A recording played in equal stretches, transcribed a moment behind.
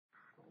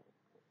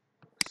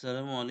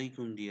Assalamu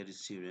alaikum, dear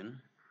student.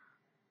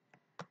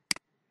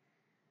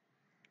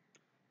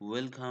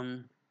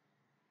 Welcome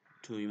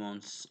to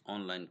Imon's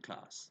online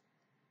class.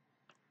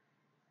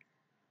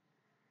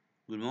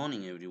 Good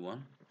morning,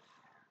 everyone.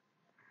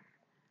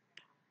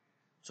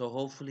 So,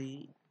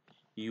 hopefully,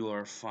 you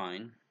are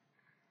fine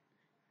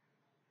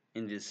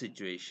in this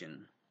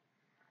situation.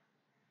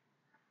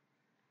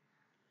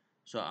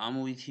 So, I'm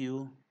with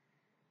you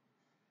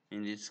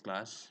in this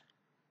class.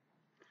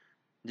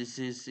 This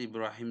is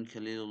Ibrahim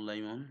Khalilullah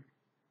Imon,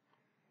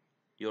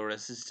 your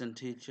assistant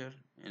teacher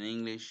in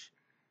English,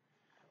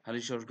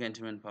 Harishore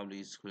Cantonment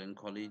Public School and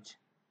College.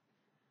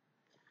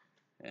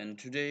 And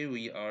today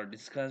we are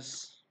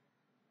discuss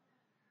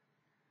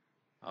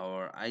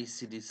our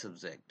ICT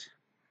subject.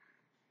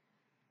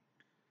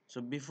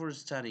 So before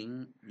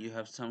starting, you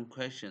have some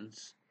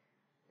questions.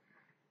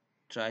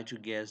 Try to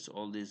guess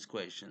all these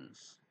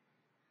questions.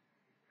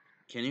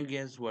 Can you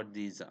guess what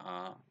these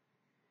are?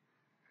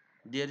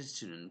 Dear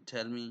student,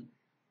 tell me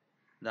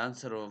the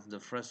answer of the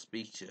first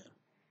picture.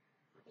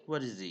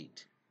 What is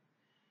it?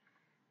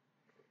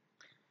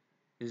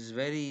 It's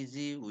very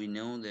easy. We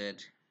know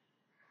that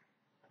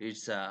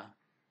it's a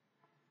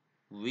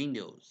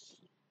Windows.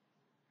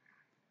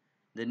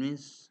 That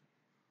means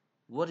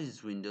what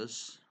is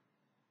Windows?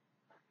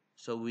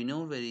 So we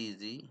know very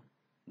easy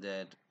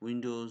that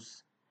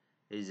Windows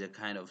is a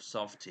kind of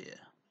software.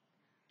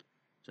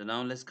 So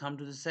now let's come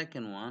to the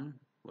second one.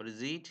 What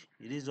is it?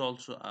 It is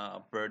also a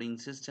operating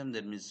system,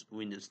 that means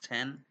Windows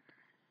 10.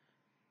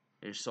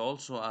 It's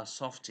also a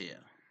software.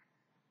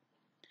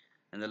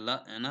 And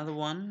another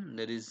one,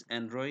 that is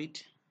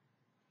Android.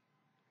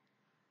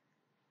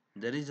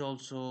 There is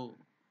also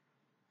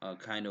a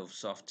kind of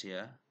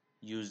software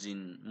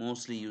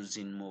mostly used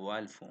in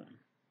mobile phone.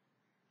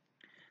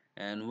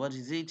 And what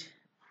is it?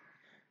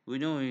 We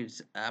know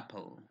it's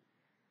Apple.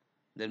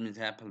 That means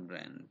Apple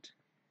brand.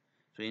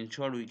 So in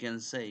short, we can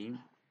say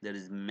there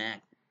is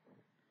Mac.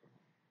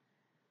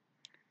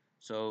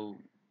 So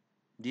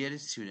dear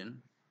student,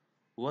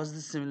 what's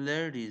the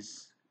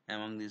similarities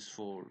among these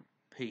four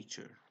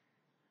picture?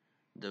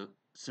 The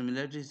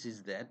similarities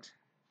is that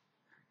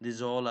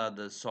these all are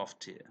the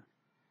software.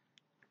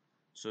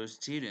 So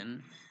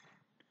student,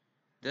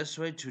 that's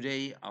why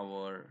today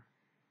our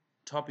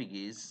topic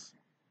is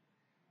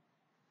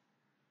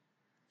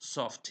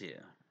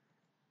software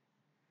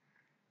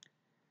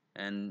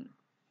and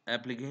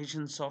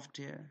application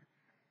software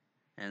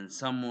and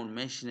some more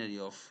machinery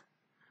of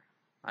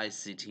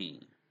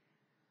ICT.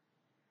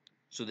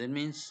 So that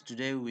means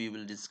today we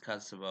will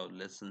discuss about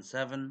lesson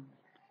 7,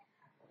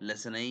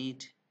 lesson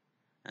 8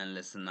 and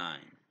lesson 9.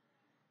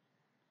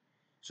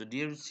 So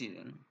dear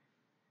student,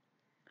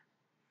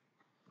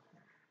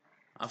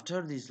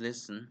 after this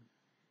lesson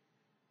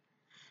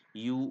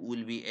you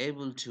will be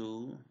able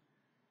to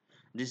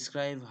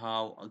describe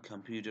how a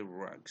computer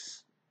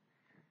works.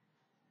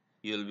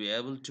 You will be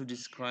able to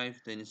describe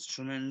the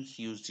instruments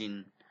used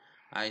in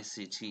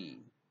ICT.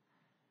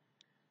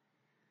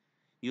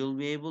 You will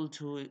be able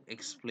to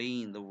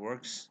explain the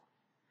works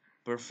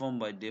performed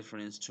by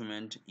different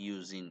instruments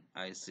used in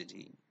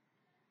ICT.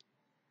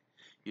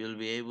 You will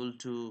be able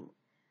to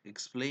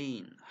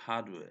explain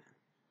hardware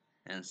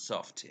and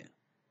software.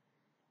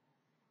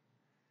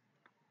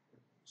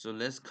 So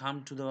let's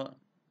come to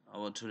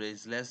our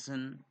today's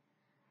lesson.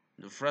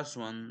 The first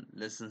one,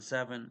 lesson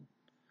 7,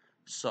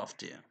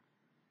 software.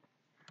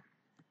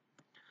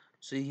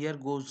 So here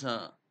goes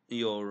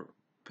your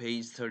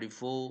page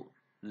 34,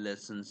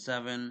 lesson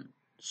 7,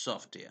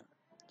 software.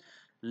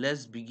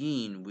 Let's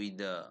begin with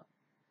the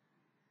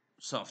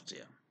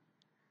software.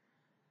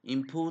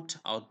 Input,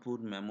 output,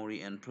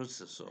 memory and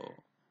processor.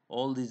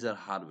 All these are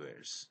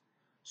hardwares.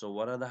 So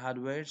what are the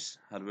hardwares?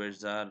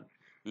 Hardwares are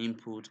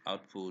input,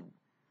 output,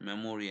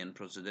 memory and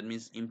processor. That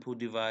means input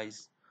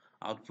device,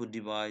 output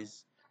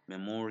device,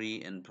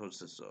 memory and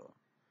processor.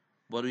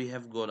 What we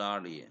have got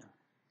earlier.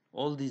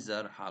 All these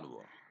are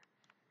hardware.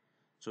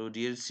 So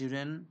dear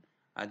student,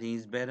 I think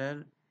it's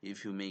better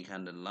if you make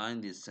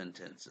underline these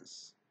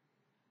sentences.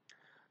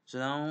 So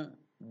now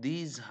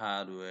these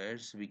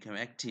hardwares become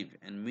active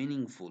and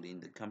meaningful in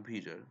the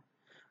computer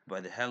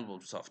by the help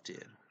of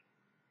software.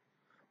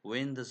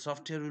 When the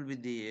software will be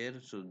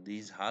there, so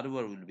these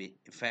hardware will be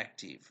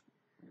effective.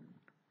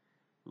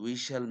 We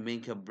shall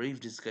make a brief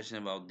discussion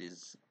about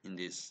this in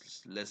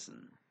this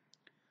lesson.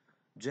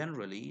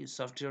 Generally,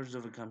 softwares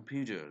of a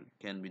computer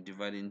can be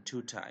divided in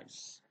two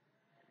types.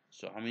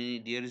 So how many,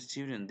 dear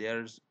student,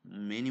 there's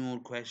many more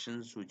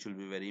questions which will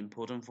be very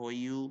important for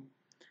you.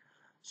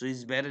 So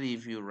it's better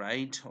if you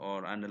write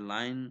or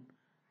underline,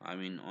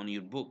 on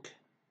your book,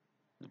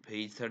 the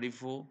page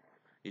 34.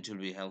 It will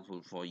be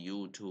helpful for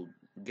you to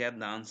get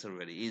the answer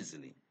very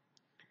easily.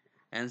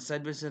 And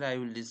side by side I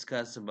will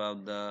discuss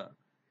about the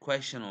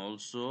question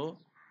also,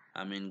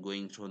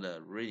 going through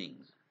the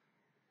reading.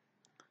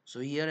 So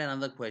here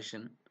another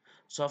question.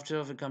 Software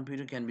of a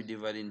computer can be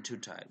divided in two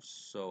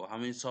types. So how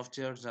many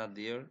softwares are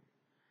there?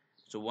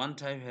 So one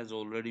type has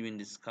already been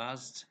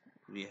discussed.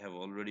 We have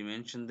already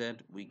mentioned that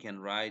we can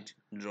write,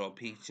 draw a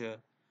picture,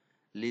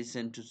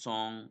 listen to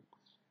song,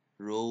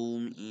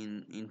 roam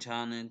in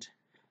internet,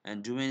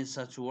 and do many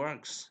such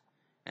works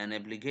and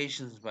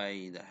applications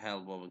by the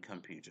help of a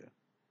computer.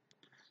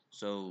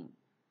 So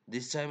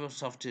this type of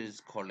software is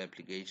called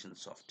application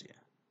software.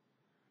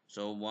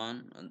 So what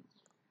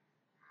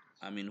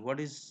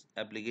is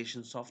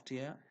application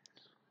software,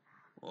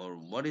 or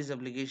what is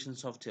application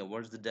software?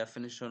 What is the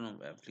definition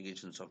of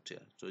application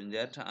software? So in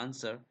that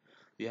answer,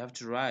 we have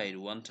to write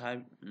one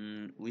type.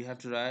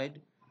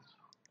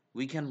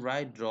 We can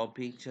write, draw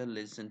picture,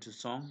 listen to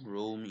song,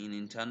 roam in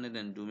internet,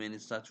 and do many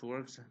such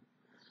works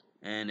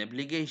and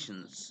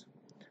applications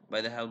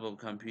by the help of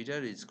computer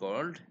is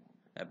called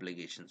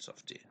application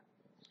software.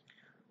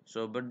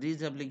 So but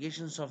these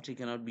application software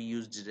cannot be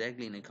used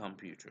directly in a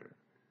computer.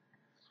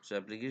 So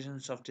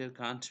application software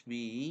can't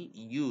be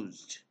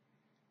used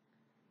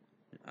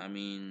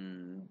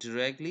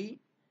directly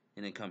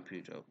in a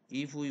computer.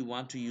 If we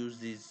want to use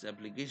this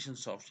application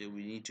software,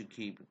 we need to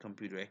keep a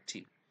computer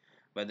active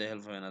by the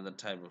help of another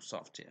type of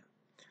software.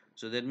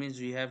 So that means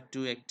we have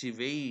to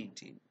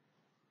activate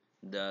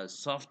the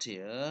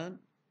software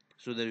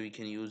so that we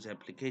can use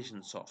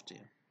application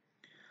software.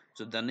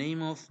 So the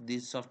name of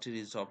this software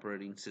is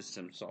operating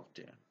system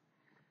software.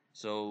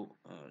 So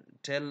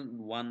tell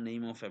one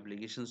name of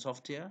application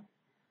software.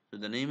 So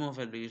the name of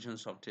application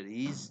software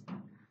is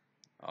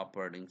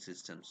operating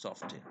system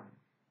software.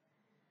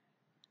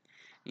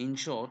 In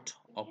short,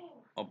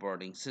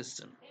 operating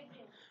system.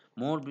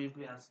 More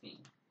briefly asking,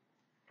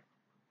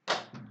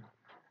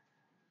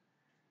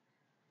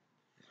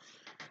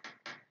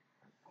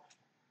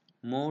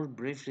 more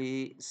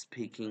briefly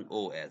speaking,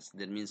 OS,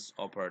 that means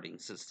operating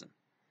system.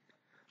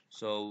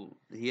 So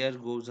here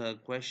goes a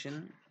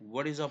question: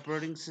 what is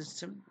operating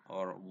system,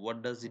 or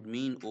what does it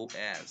mean,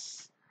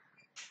 OS?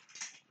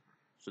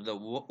 So the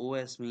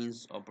OS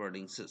means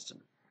operating system.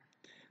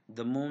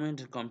 The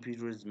moment a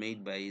computer is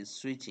made by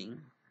switching,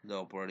 the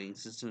operating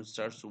system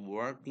starts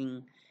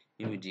working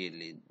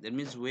immediately. That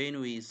means when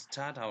we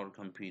start our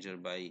computer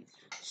by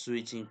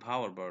switching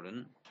power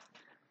button,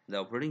 the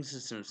operating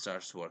system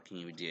starts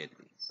working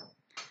immediately.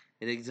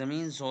 It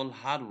examines all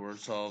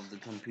hardwares of the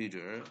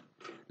computer,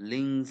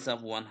 links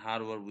up one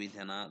hardware with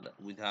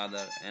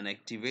other, and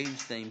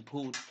activates the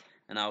input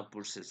and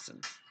output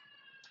systems.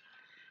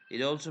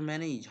 It also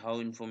manages how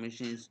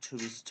information is to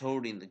be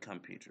stored in the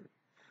computer.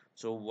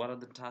 So what are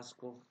the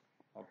tasks of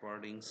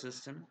operating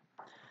system?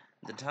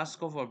 The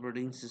task of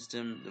operating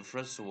system, the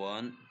first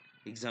one,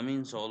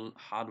 examines all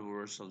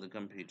hardwares of the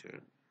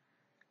computer.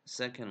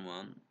 Second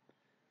one,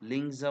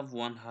 links up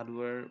one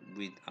hardware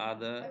with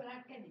other,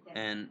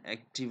 and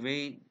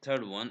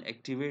third one,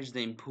 activates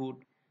the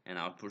input and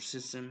output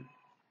system.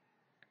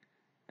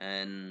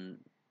 And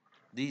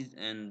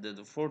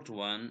the fourth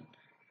one,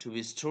 to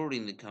be stored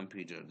in the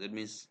computer. That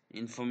means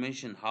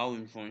how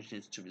information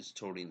is to be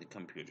stored in the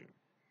computer.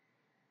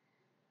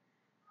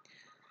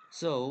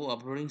 So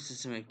operating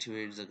system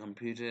activates the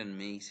computer and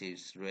makes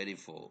it ready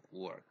for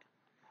work.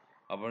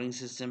 Operating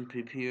system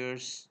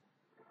prepares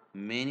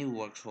many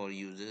works for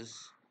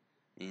users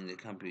in the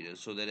computer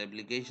so that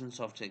application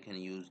software can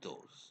use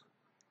those.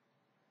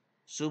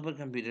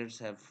 Supercomputers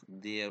have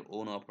their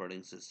own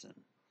operating system.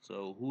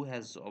 So who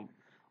has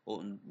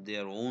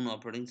their own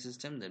operating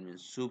system? That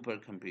means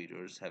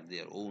supercomputers have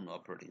their own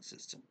operating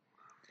system.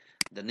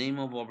 The name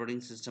of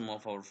operating system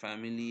of our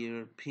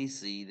familiar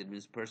PC, that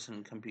means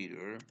personal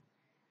computer,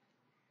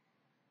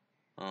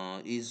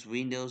 is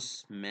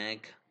Windows,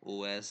 Mac,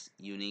 OS,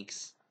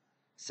 Unix,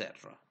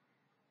 etc.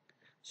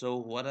 So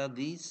what are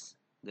these?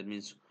 That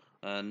means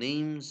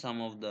name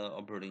some of the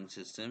operating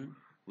system: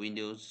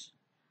 Windows,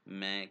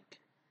 Mac,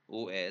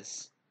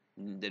 OS,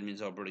 that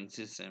means operating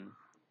system,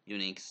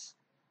 Unix,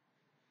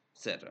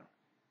 etc.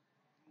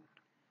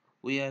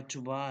 We are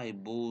to buy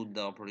both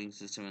the operating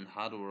system and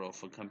hardware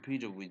of a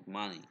computer with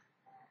money.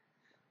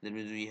 That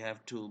means we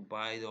have to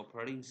buy the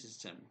operating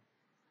system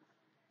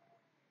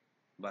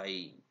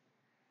by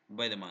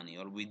the money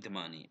or with the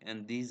money,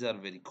 and these are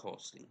very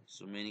costly.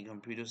 So many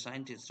computer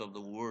scientists of the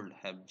world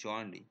have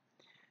jointly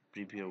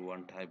prepare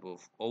one type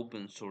of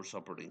open source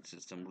operating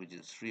system which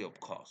is free of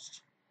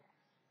cost.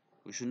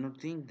 We should not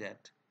think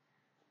that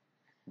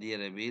they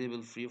are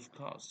available free of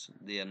cost.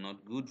 They are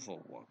not good for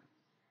work.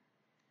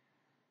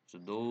 So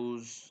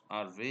those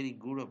are very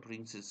good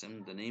operating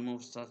system. The name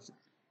of such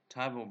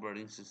type of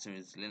operating system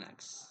is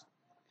Linux,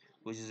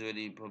 which is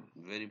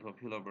very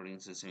popular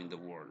operating system in the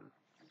world.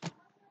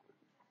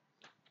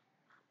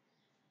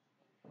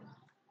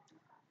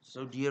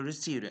 So dear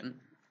student,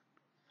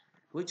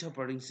 which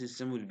operating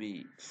system will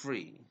be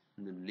free?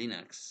 The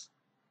Linux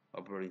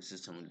operating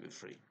system will be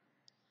free.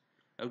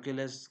 Okay,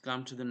 let's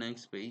come to the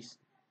next page.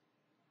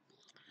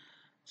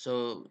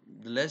 So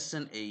the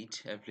lesson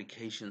 8,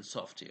 application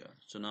software.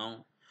 So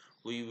now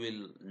we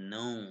will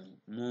know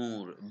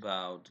more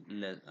about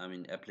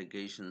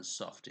application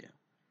software.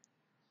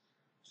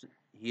 So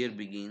here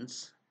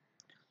begins.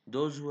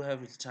 Those who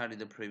have studied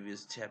the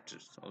previous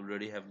chapters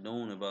already have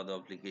known about the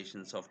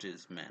application software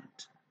is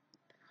meant.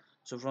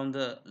 So from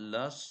the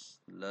last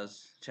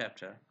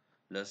chapter,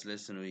 last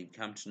lesson, we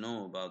come to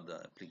know about the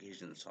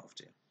application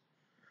software.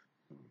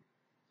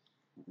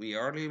 we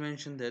already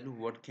mentioned that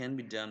what can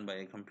be done by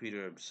a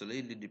computer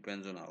absolutely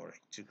depends on our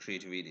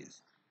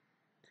creativities.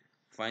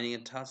 Finding a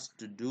task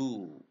to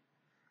do,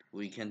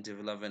 we can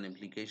develop an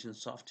application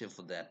software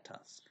for that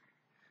task.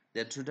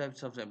 There are two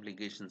types of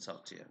application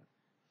software: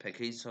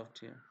 package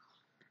software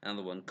and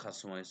the one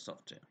customized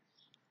software.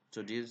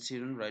 So, dear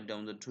student, write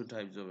down the two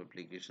types of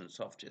application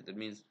software. That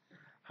means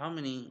how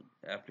many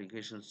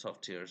application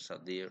softwares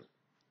are there.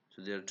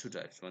 So, there are two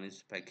types: one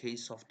is package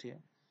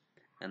software,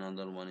 and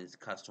another one is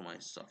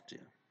customized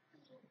software.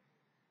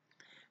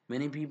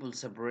 Many people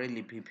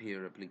separately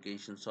prepare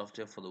application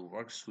software for the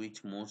works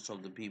which most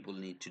of the people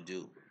need to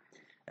do.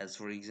 As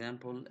for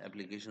example,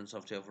 application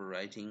software for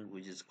writing,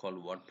 which is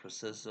called word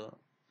processor.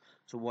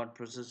 So word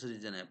processor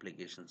is an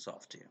application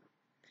software.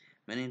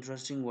 Many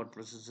interesting word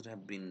processors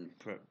have been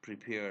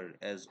prepared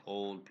as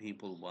all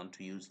people want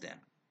to use them.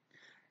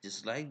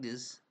 Just like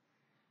this,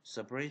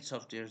 separate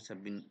softwares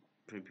have been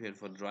prepared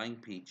for drawing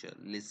picture,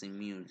 listening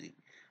music,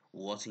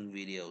 watching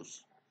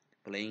videos,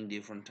 playing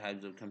different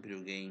types of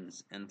computer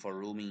games, and for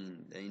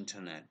roaming the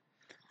internet.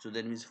 So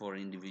that means for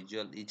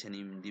each and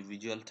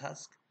individual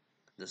task,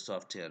 the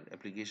software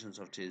application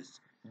software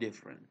is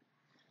different.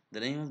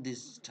 The name of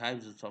these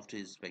types of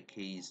software is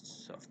packaged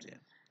software.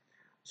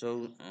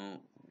 So,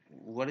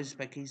 what is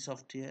package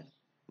software?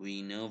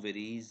 We know very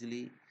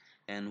easily,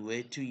 and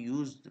where to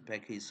use the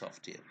package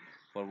software.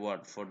 For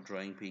what? For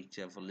drawing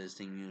picture, for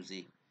listening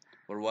music,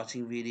 for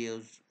watching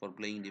videos, for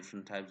playing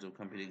different types of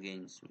computer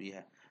games. We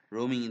have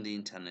roaming in the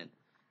internet.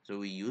 So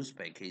we use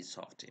package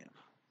software.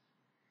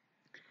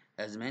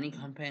 As many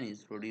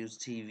companies produce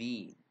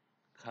TV,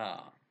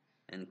 car,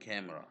 and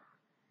camera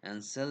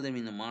and sell them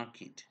in the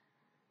market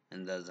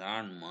and thus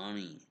earn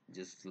money,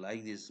 just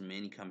like this,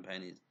 many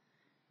companies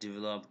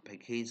develop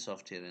package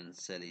software and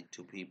sell it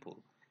to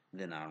people,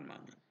 then earn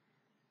money.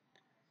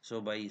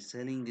 So by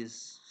selling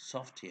this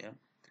software,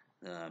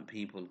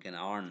 people can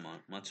earn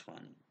much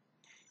money.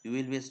 You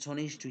will be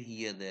astonished to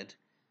hear that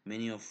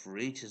many of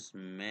richest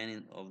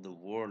men of the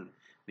world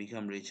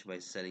become rich by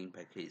selling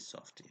package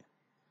software.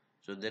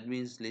 So that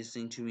means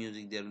listening to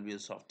music, there will be a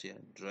software.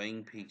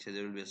 Drawing picture,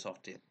 there will be a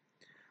software.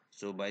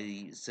 So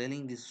by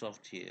selling this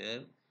software,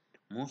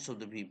 most of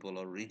the people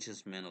or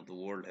richest men of the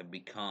world have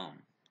become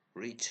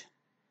rich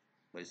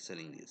by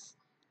selling this.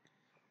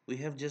 We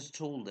have just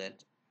told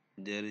that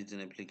there is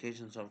an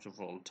application software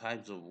for all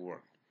types of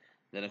work.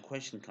 Then a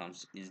question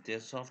comes: is there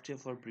software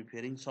for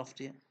preparing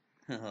software?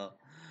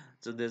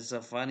 So there's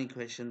a funny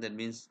question that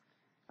means,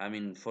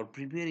 for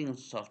preparing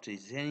software,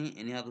 is there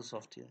any other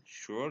software?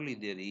 Surely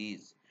there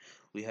is.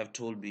 We have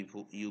told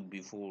you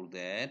before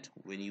that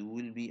when you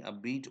will be a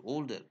bit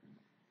older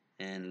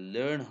and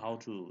learn how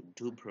to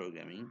do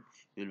programming,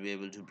 you'll be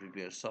able to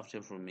prepare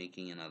software for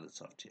making another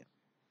software.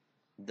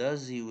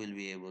 Thus, you will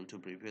be able to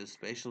prepare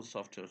special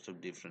softwares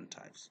of different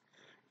types.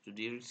 So,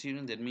 dear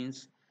student, that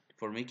means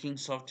for making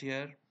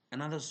software,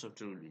 another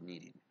software will be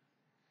needed.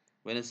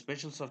 When a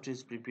special software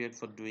is prepared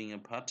for doing a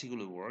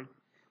particular work,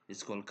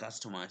 it's called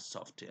customized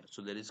software.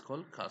 So, that is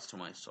called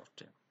customized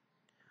software.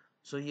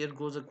 So, here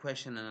goes a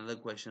question, another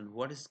question: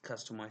 what is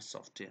customized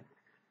software?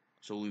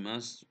 So, we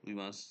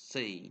must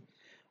say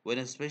when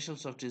a special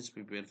software is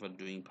prepared for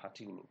doing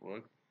particular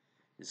work,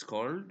 it's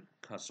called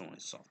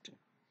customized software.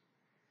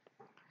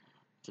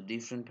 So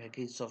different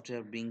package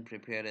software being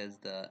prepared as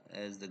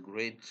the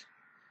great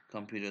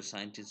computer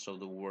scientists of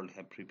the world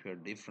have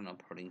prepared different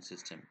operating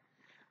system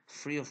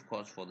free of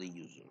cost for the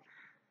user.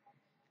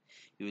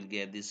 You will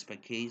get this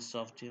package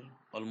software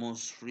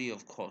almost free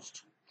of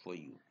cost for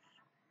you.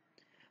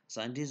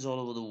 Scientists all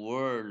over the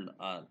world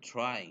are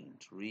trying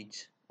to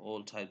reach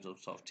all types of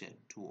software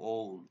to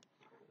all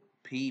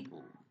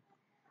people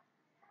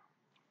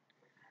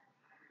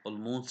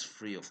almost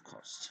free of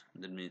cost.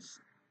 That means,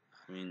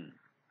 I mean,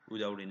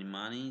 without any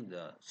money,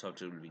 the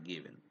software will be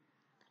given.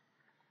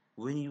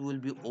 When you will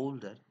be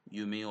older,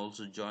 you may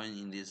also join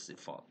in this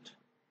effort.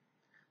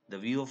 The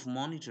view of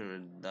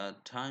monitor the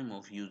time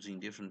of using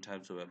different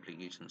types of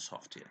application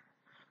software.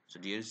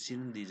 So dear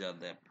student, these are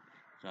the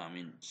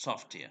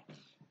software.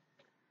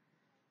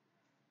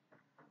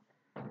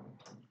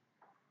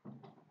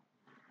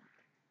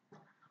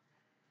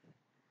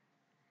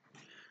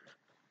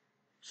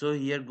 So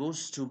here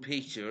goes two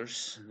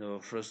pictures. The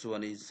first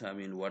one is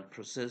word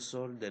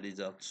processor, that is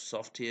a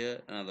software,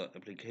 another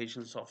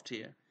application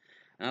software.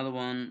 Another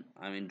one,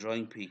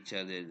 drawing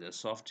picture, there is a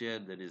software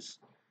that is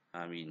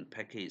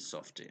package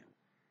software.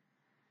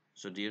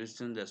 So dear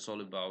student, that's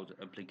all about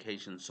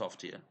application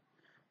software.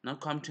 Now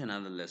come to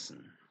another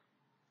lesson.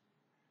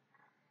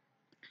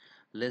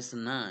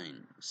 Lesson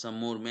 9: some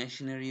more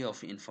machinery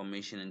of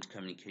information and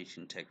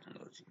communication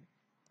technology.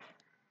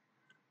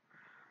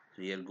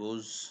 So here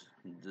goes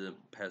the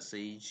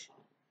passage.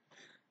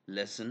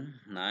 Lesson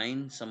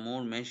 9: some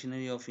more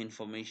machinery of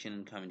information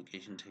and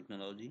communication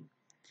technology.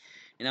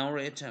 In our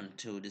attempt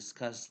to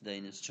discuss the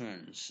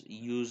instruments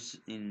used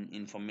in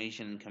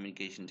information and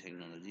communication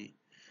technology,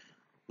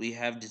 we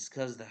have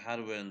discussed the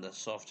hardware and the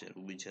software,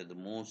 which are the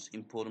most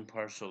important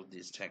parts of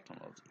this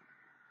technology.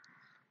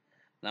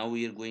 Now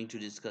we are going to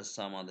discuss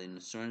some other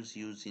instruments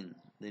used in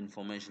the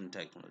information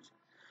technology.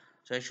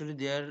 So actually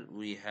there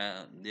we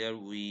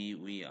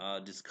are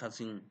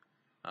discussing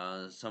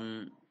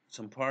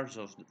some parts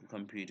of the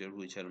computer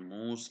which are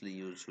mostly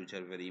used, which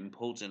are very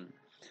important.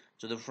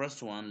 So the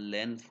first one,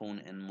 land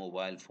phone and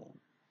mobile phone.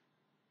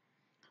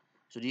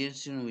 So dear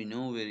student, we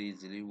know very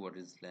easily what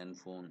is land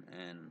phone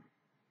and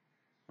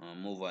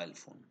mobile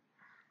phone,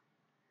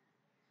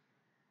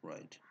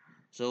 right?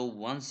 So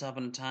once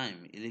upon a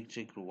time,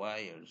 electric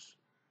wires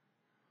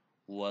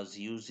was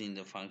used in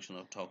the function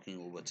of talking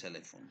over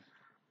telephone.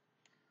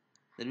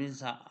 That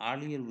means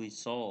earlier we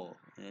saw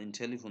in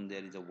telephone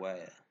there is a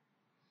wire.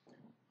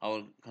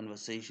 Our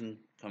conversation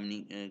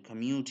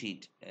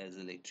commuted as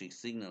electric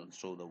signals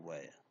through the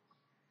wire.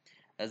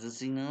 As the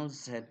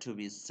signals had to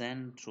be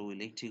sent through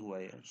electric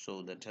wire,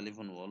 so the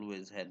telephone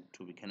always had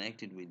to be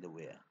connected with the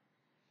wire.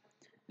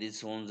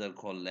 These phones are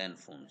called land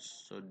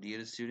phones. So,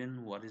 dear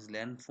student, what is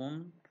land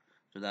phone?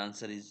 So the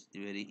answer is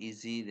very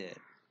easy there.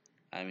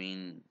 I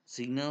mean,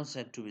 signals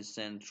had to be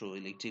sent through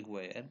electric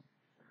wire.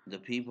 The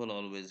people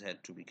always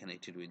had to be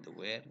connected with the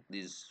wire.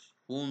 These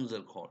phones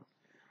are called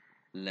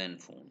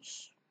land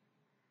phones.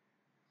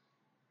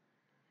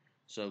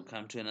 So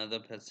come to another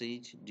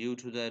passage. Due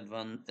to the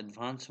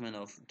advancement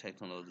of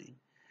technology,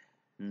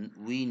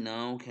 we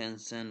now can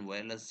send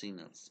wireless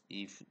signals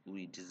if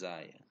we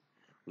desire.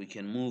 We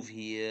can move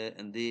here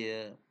and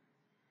there,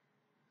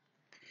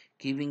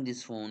 keeping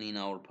this phone in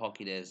our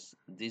pocket as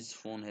this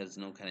phone has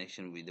no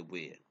connection with the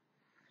wire.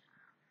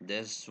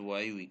 That's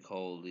why we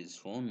call this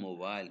phone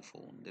mobile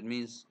phone. That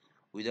means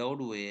without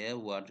wire,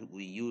 what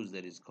we use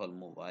that is called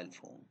mobile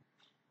phone.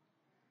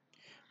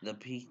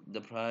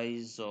 The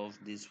price of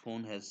this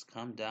phone has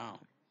come down.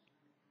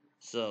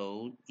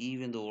 So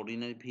even the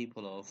ordinary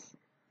people of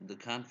the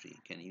country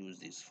can use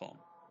this phone.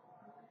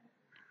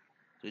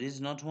 So it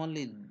is not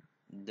only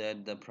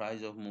that the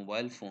price of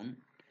mobile phone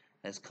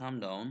has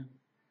come down,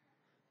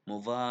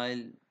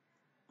 mobile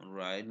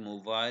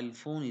mobile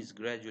phone is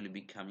gradually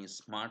becoming a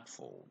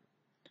smartphone.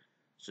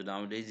 So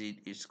nowadays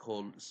it's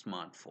called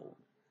smartphone.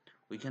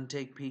 We can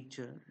take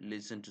picture,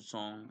 listen to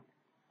song,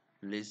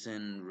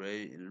 listen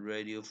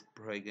radio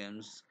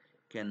programs,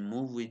 can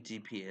move with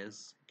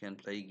GPS, can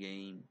play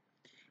game,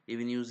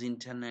 even use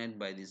internet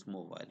by these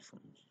mobile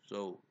phones.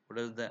 So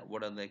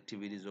what are the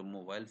activities of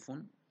mobile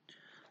phone?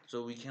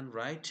 So we can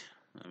write,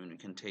 we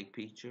can take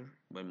picture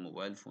by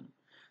mobile phone,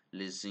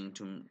 listening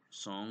to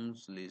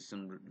songs,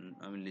 listen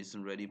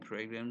radio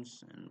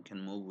programs, and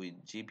can move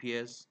with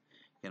GPS,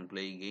 can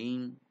play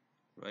game,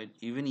 right?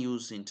 Even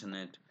use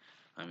internet,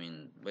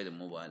 by the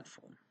mobile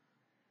phone.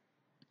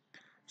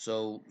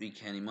 So we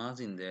can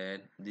imagine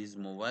that this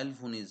mobile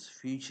phone is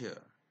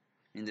future.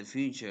 In the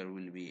future,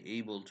 will be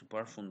able to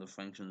perform the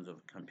functions of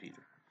a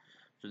computer.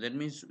 So that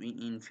means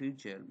in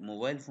future,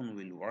 mobile phone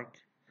will work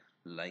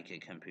like a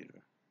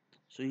computer.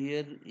 So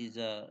here is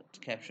a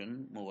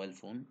caption, mobile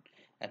phone.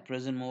 At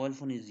present, mobile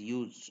phone is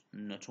used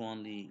not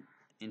only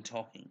in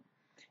talking,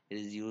 it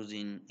is used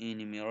in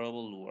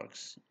innumerable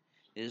works.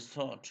 It is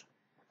thought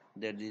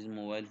that this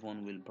mobile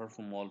phone will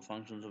perform all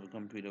functions of a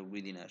computer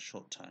within a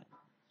short time.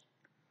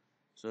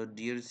 So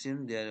dear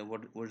student,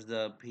 what's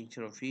the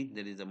picture of it?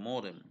 There is a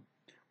modem.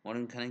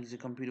 Modem connects the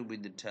computer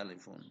with the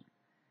telephone.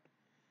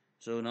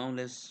 So now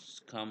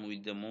let's come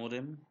with the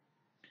modem.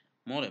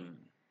 Modem.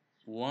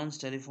 Once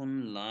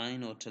telephone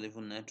line or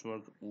telephone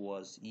network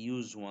was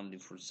used only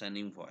for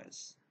sending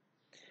voice.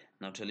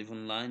 Now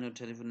telephone line or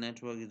telephone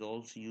network is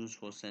also used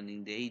for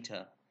sending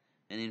data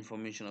and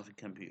information of a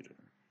computer.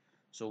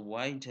 So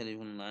why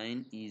telephone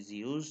line is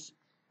used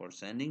for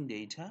sending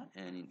data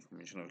and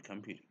information of a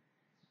computer?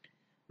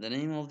 The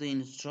name of the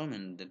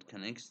instrument that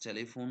connects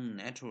telephone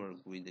network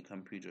with the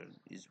computer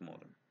is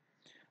modem.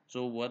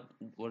 So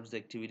what's the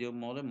activity of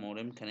modem?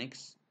 Modem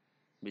connects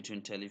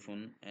between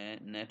telephone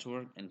and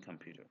network and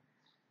computer.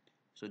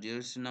 So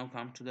let's now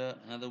come to the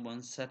another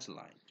one,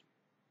 satellite.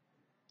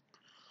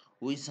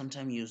 We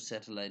sometimes use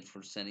satellite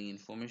for sending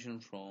information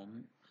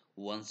from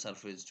one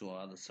surface to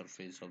other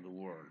surface of the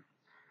world.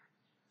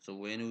 So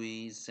when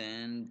we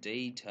send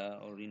data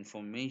or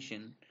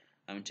information,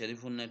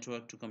 telephone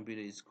network to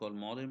computer is called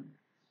modem,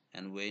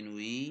 and when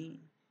we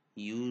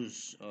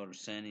use or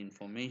send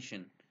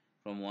information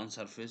from one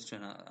surface to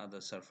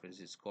another surface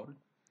is called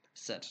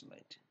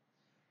satellite.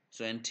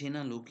 So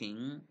antenna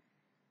looking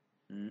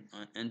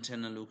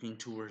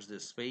towards the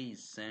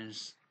space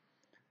sends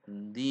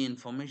the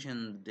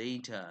information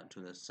data to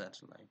the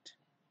satellite.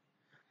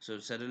 So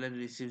satellite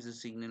receives the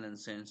signal and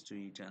sends to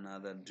it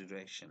another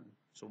direction.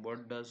 So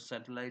what does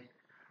satellite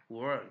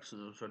work? So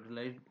the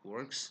satellite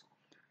works,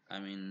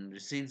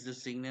 receives the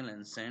signal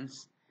and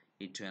sends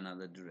it to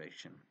another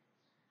direction.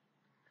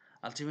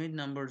 Ultimate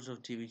numbers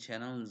of TV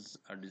channels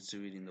are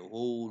distributed in the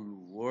whole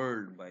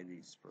world by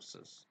this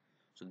process.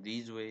 So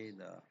this way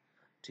the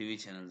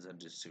TV channels are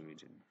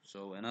distributed.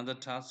 So another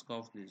task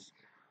of this,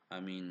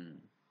 I mean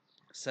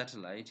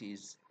satellite,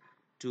 is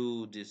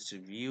to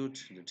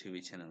distribute the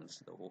TV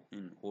channels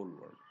in whole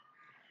world.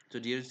 So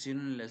dear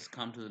student, let's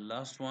come to the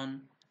last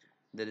one.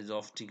 That is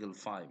optical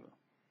fiber.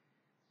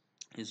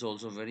 It's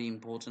also very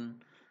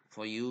important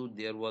For you,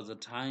 there was a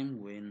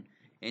time when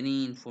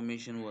any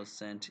information was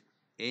sent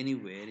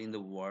anywhere in the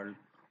world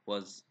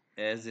was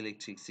as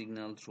electric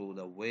signal through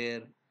the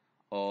wire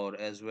or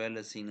as well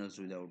as signals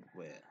without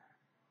wire.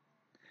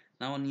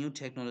 Now a new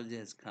technology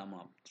has come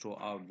up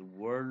throughout the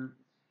world,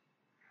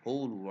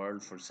 whole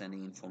world for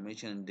sending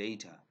information and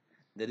data.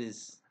 That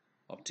is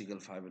optical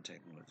fiber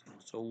technology.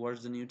 So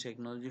what's the new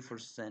technology for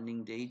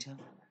sending data?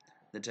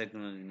 The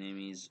technology name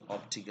is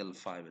optical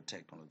fiber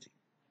technology.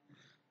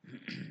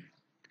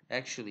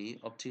 Actually,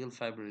 optical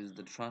fiber is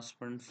the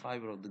transparent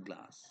fiber of the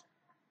glass.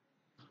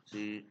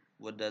 See,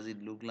 what does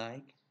it look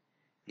like?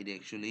 It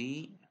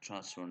actually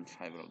transparent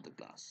fiber of the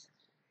glass.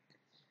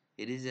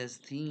 It is as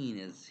thin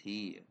as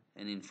hair,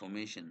 and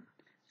information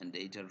and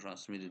data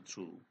transmitted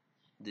through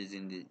this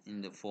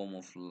in the form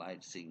of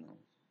light signal.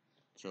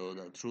 So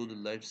through the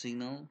light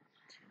signal,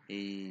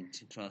 it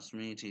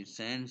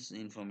sends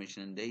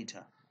information and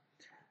data.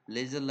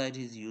 Laser light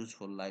is used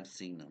for light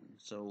signal.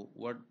 So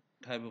what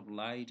type of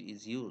light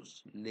is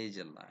used?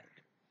 Laser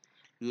light.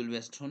 You will be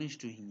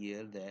astonished to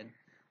hear that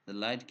the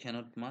light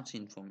cannot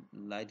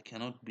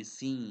be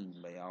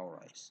seen by our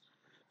eyes.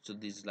 So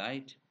this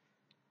light,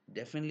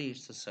 definitely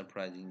it's a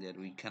surprising that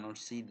we cannot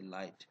see the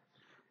light.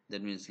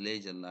 That means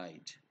laser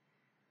light.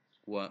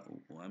 What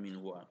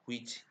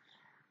which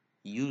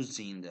used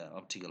in the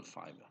optical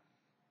fiber.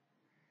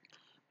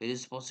 It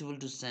is possible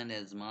to send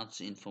as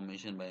much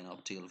information by an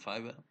optical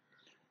fiber,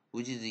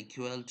 which is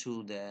equal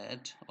to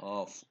that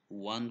of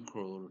 1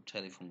 crore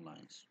telephone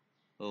lines.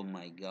 Oh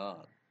my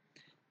god.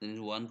 There is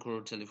 1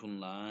 crore telephone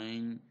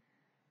line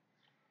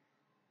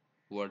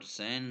what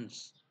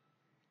sends.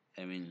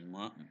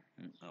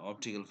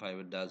 Optical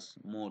fiber does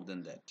more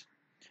than that.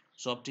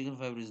 So optical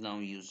fiber is now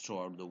used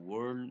throughout the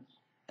world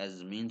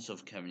as a means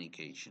of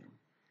communication.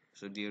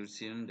 So dear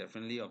student,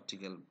 definitely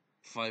optical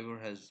fiber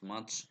has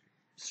much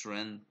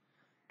strength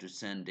to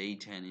send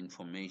data and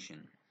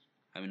information.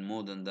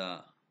 More than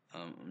the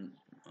um,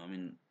 I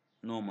mean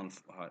normal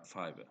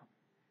fiber.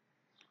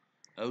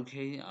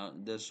 Okay,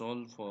 that's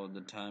all for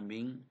the time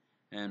being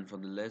and for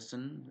the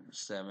lesson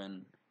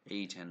 7,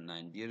 8 and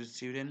 9. Dear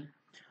student,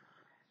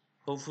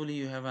 hopefully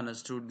you have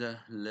understood the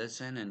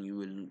lesson and you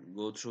will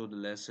go through the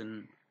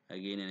lesson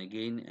again and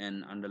again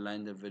and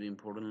underline the very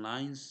important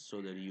lines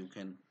so that you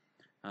can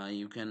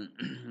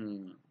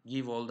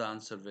give all the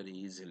answer very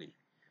easily.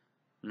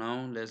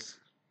 Now let's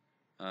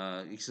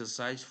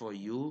exercise for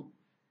you.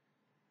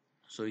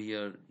 So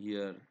here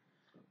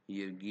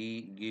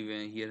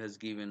has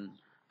given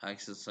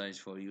exercise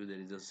for you. There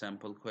is a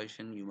sample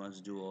question. You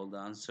must do all the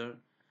answer.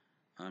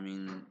 I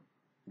mean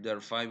there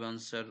are 5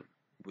 answer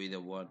with a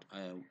what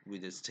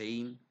with a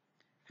stem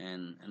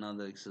and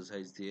another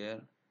exercise there.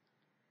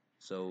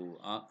 So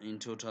in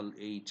total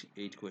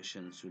eight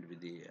questions will be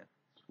there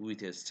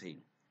with a stem.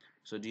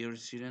 So dear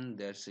student,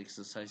 that's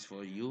exercise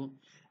for you.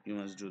 You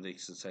must do the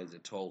exercise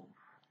at home.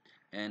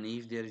 And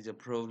if there is a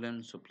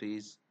problem, so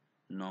please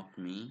knock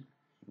me,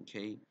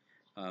 okay,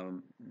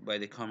 by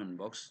the comment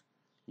box.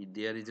 If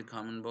there is a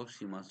comment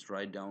box, you must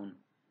write down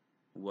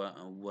what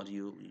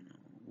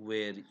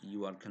where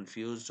you are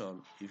confused or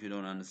if you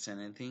don't understand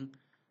anything,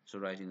 so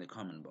write in the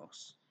comment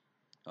box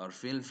or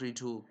feel free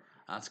to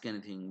ask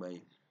anything by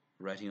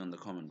writing on the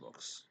comment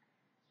box.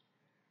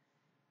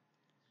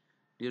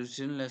 Dear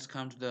student, let's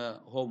come to the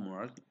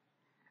homework.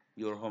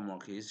 Your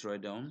homework is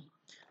write down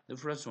the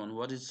first one.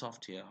 What is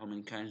software? How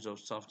many kinds of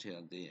software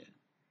are there?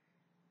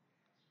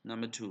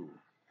 Number 2,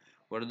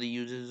 what are the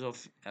uses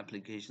of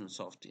application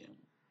software?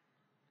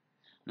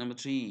 Number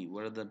 3,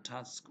 what are the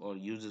tasks or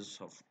uses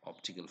of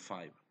optical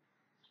fiber?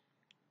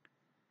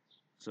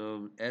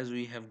 So as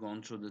we have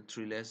gone through the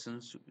 3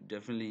 lessons,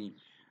 definitely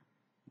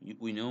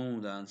we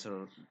know the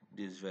answer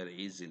this very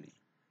easily.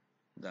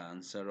 The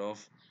answer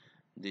of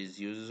these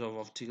uses of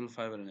optical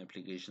fiber and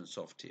application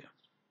software.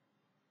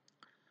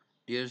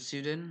 Dear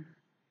student,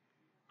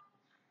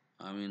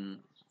 I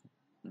mean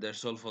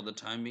that's all for the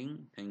time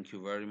being. Thank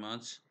you very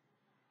much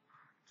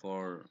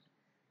for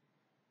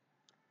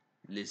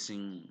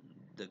listening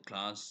the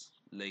class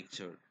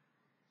lecture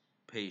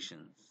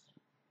patience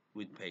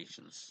with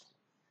patience.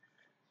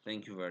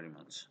 Thank you very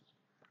much.